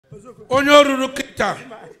onye oruru kita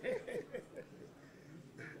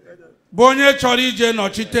bụ onye chọrọ ije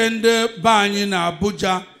nọchite ndị be anyị na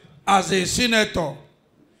Abuja as a senator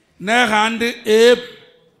n'aha ndị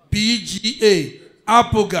Apga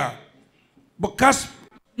Apga bụ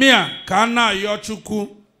Casmir ka na-ayọ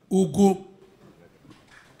Chukwu Ugwu.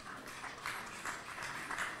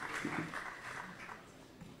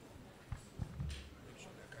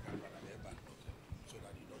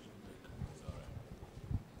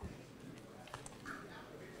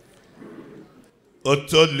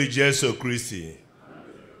 Otodli Jesu Christi.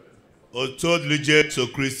 Otodli Jesu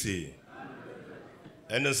Christi.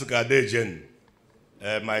 Nsukka Dejen,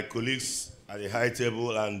 my colleagues at the high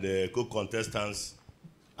table and the co-contestants,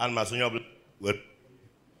 and my senior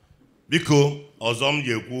Biko, Ozom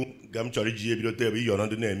Yeku, Gamchori Bidote, you're not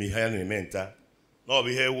the name, Helen Menta. No,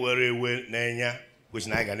 be here, worry, Nanya, which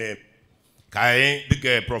Naga name. Kai,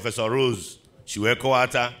 Big Professor Rose, she were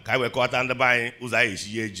quarter, Kai were quarter and the buying, Uzai,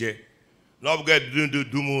 she not get doing the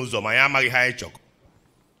dumus or Miami high choke.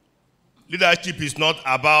 Leadership is not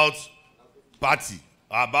about party,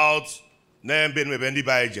 about name being bendi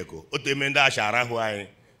by Jeko. Otemenda Sharahuai.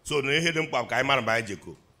 So no hear them Kaimar by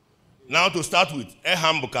Jeko. Now to start with,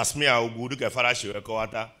 Eham Casmir Ugwu, Duke Farashi,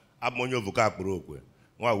 Coata, Abmonio Voca Broke.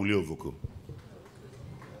 Why will you Ovoko?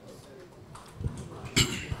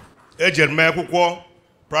 Ejerme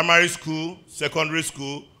primary school, secondary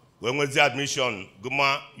school. When was the admission,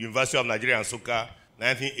 Guber, University of Nigeria and Nsukka,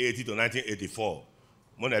 1980 to 1984.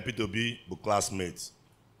 I'm happy to be classmates.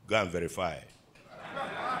 Go and verify.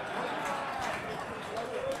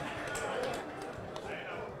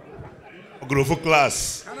 Growth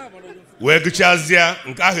class. Where Guchazia,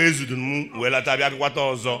 Nkahezudun, where Latabia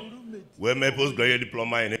Quatozo, where my postgraduate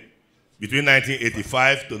diploma in between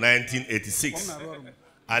 1985 to 1986.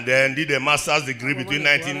 And then did a master's degree between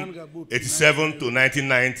 1987 to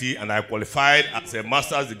 1990, and I qualified as a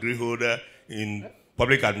master's degree holder in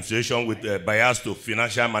public administration with a bias to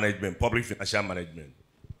financial management, public financial management.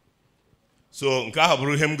 So,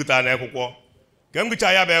 Nkahaburu Hemguta Nekoko,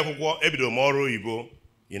 Kemguchaya Bekoko, Ebido Moro Ibo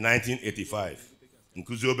in 1985.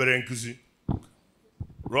 Nkuzi Obere Nkuzi,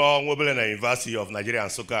 Raw Wobelena University of Nigeria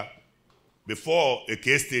and Nsukka, before a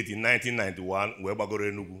case state in 1991,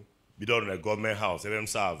 Webagore Nugu. Bidon in a government house,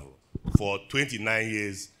 for 29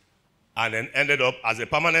 years, and then ended up as a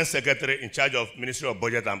permanent secretary in charge of Ministry of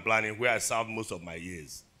Budget and Planning, where I served most of my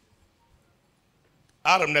years.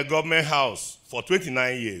 Out of the government house for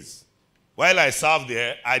 29 years, while I served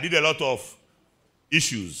there, I did a lot of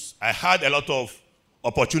issues. I had a lot of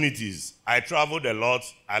opportunities. I traveled a lot.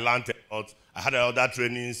 I learned a lot. I had other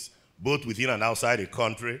trainings, both within and outside the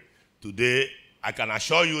country. Today, I can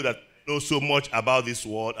assure you that know so much about this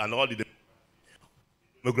world and all the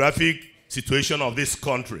demographic situation of this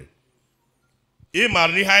country.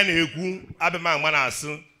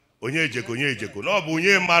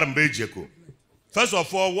 First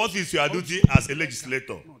of all, what is your duty as a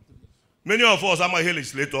legislator? Many of us are not a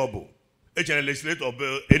legislator,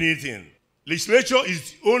 anything. Legislature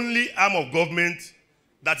is the only arm of government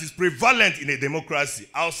that is prevalent in a democracy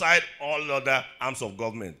outside all other arms of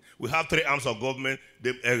government. We have three arms of government: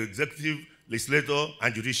 the executive, legislature,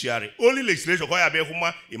 and judiciary. Only legislature,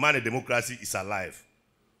 in a democracy, is alive.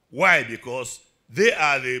 Why? Because they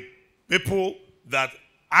are the people that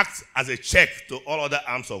act as a check to all other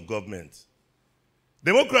arms of government.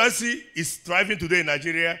 Democracy is thriving today in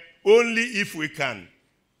Nigeria only if we can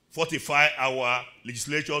fortify our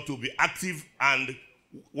legislature to be active and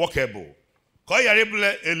workable.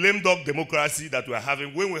 A lame dog democracy that we are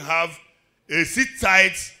having when we have a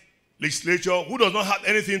sit-tight legislature who does not have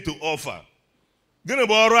anything to offer.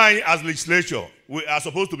 As legislature, we are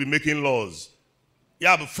supposed to be making laws. You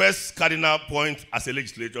have the first cardinal point as a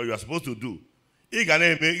legislature you are supposed to do. It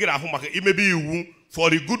may be for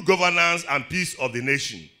the good governance and peace of the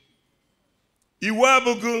nation. You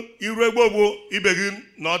begin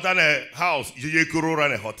not in a house, you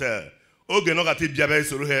run a hotel. Those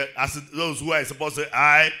who are supposed to say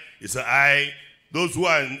aye, it's an aye. Those who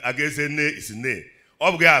are against a nay, it's a nay.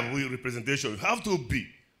 Representation. You have to be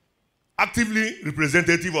actively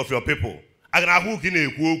representative of your people.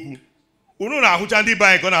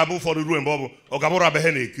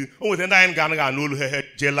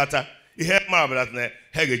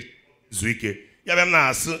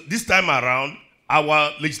 This time around,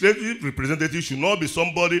 our legislative representative should not be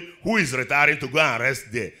somebody who is retiring to go and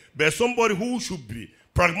rest there, but somebody who should be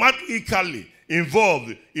pragmatically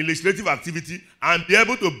involved in legislative activity and be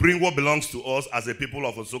able to bring what belongs to us as a people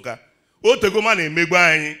of Nsukka.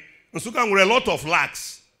 Nsukka with a lot of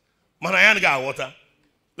lacks.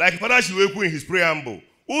 Like Father Shiweku in his preamble,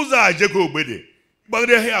 Uza Jeko Obede, But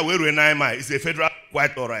here we're in Naima, it's a federal,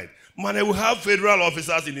 quite all right. Man, we have federal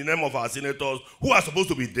officers in the name of our senators who are supposed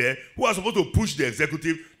to be there, who are supposed to push the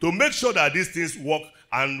executive to make sure that these things work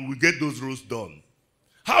and we get those rules done.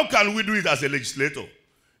 How can we do it as a legislator?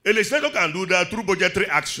 A legislator can do that through budgetary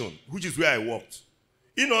action, which is where I worked.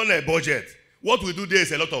 On a budget, what we do there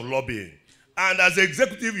is a lot of lobbying. And as an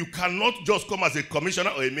executive, you cannot just come as a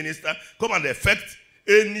commissioner or a minister, come and effect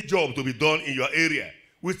any job to be done in your area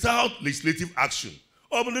without legislative action.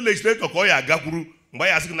 Or the legislator call you a gakuru, by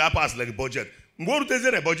asking that pass like a budget. More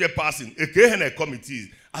than a budget passing, a committee.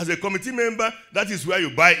 As a committee member, that is where you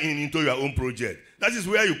buy into your own project. That is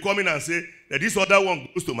where you come in and say that this other one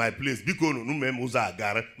goes to my place. Because no memoza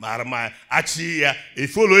agar, marma, achia, a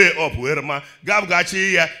follow it up where ma gab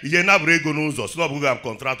gachia, ye na brego nuzo, snub who have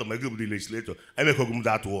contract to my good legislator. I make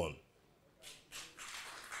that one.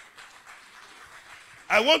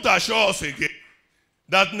 I want to assure us again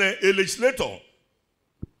that a legislator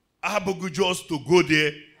Apga just to go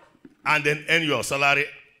there and then earn your salary.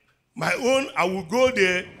 My own, I will go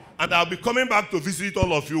there and I'll be coming back to visit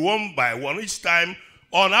all of you one by one. Each time,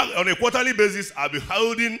 on a quarterly basis, I'll be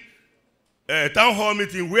holding a town hall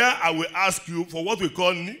meeting where I will ask you for what we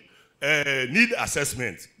call need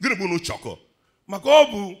assessment.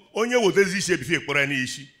 Makobu onye wotezi she bife ekpora ni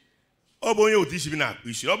ishi. Obo onye wotishi bi na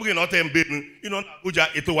ishi. Obo ge not embenu,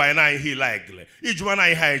 Abuja ito wa na ihe like. Ijuma na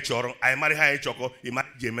ihe anyị chọrọ, anyị mara ihe anyị chọkọ, ịma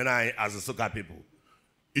jeme na anyị as Nsukka people.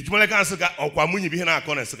 Ijuma ka Nsukka ọkwa munyi bi na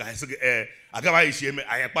akọ na Nsukka, agaba ishi eme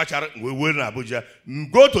anyị kpachara we na Abuja.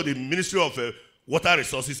 Go to the Ministry of Water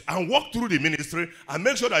Resources and walk through the ministry and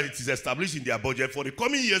make sure that it is established in their budget for the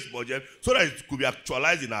coming year's budget so that it could be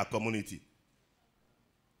actualized in our community.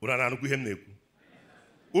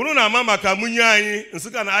 Unu na mama ka munye anyị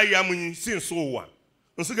Nsukka na ayi amunyi since ụwa.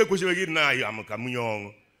 Nsukka kwesịrị gị na ayi am ka munye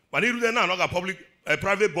ọnwụ. Mana iru na no public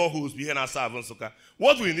private boreholes be here na serve Nsukka.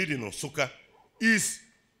 What we need in Nsukka is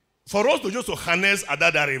for us to just to harness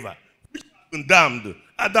Adada River, which has been dammed.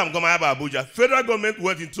 Adam Gomaya Abuja. Federal government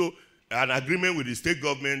went into an agreement with the state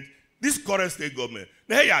government, this current state government.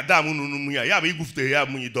 Their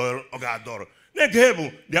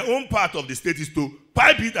own part of the state is to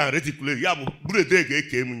pipe it and reticulate.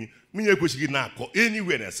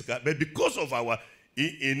 Anywhere in Nsukka, but because of our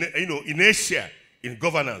inertia in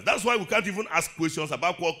governance, that's why we can't even ask questions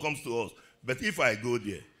about what comes to us. But if I go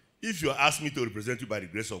there, if you ask me to represent you by the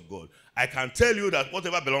grace of God, I can tell you that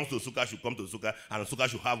whatever belongs to Nsukka should come to Nsukka, and Nsukka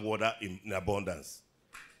should have water in abundance.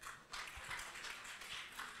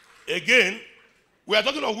 Again, we are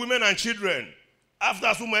talking of women and children. After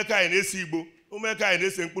Sumeka and Esibo, Umeka and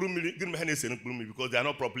Esen because they are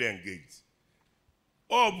not properly engaged.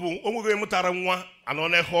 Obu, Omuge Mutaramwa, and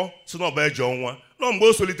Oneho, Sonobejonwa, no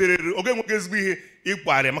more solitary, Ogemugesbi,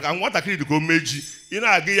 Iquare, Makamwata to go meji, in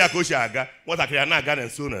a Gaya Koshaga, what a Krianagan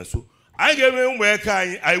and so and so. I gave him where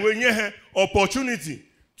I will near opportunity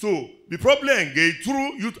to be properly engaged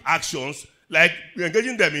through youth actions, like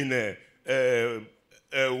engaging them in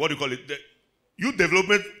what do you call it? The youth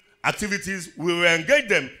development activities. We will engage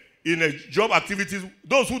them in job activities.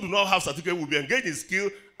 Those who do not have certificate will be engaged in skill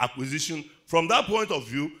acquisition. From that point of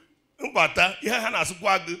view,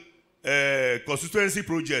 constituency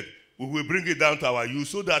project, we will bring it down to our youth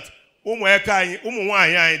so that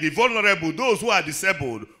the vulnerable, those who are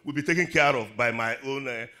disabled, will be taken care of by my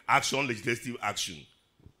own action, legislative action.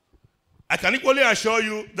 I can equally assure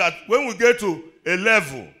you that when we get to a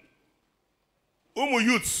level,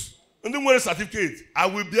 youths, and then certificate, I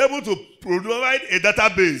will be able to provide a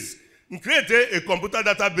database and create a computer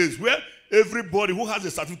database where everybody who has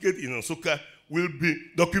a certificate in Nsukka will be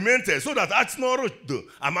documented so that that's not the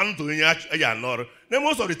amount to then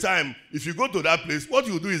most of the time, if you go to that place, what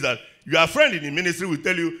you do is that your friend in the ministry will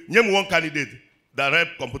tell you, name one candidate that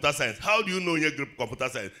rep computer science. How do you know your group computer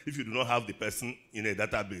science if you do not have the person in a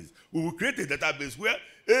database? We will create a database where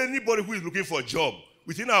anybody who is looking for a job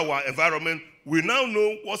within our environment will now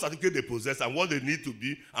know what certificate they possess and what they need to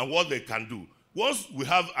be and what they can do. Once we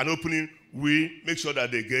have an opening, we make sure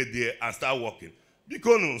that they get there and start working.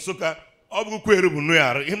 Because Nsukka, a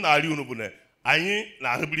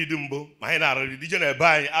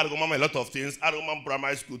lot of things,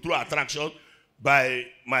 primary school through attraction by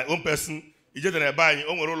my own person. My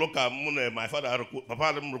father,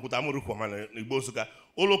 Papa,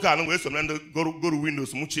 go to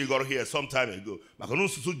Windows, Muchi got here some time ago.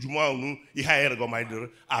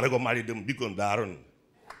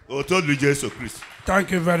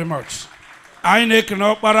 Thank you very much. I make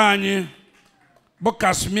no parani, but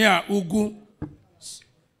Casmir Ugwu,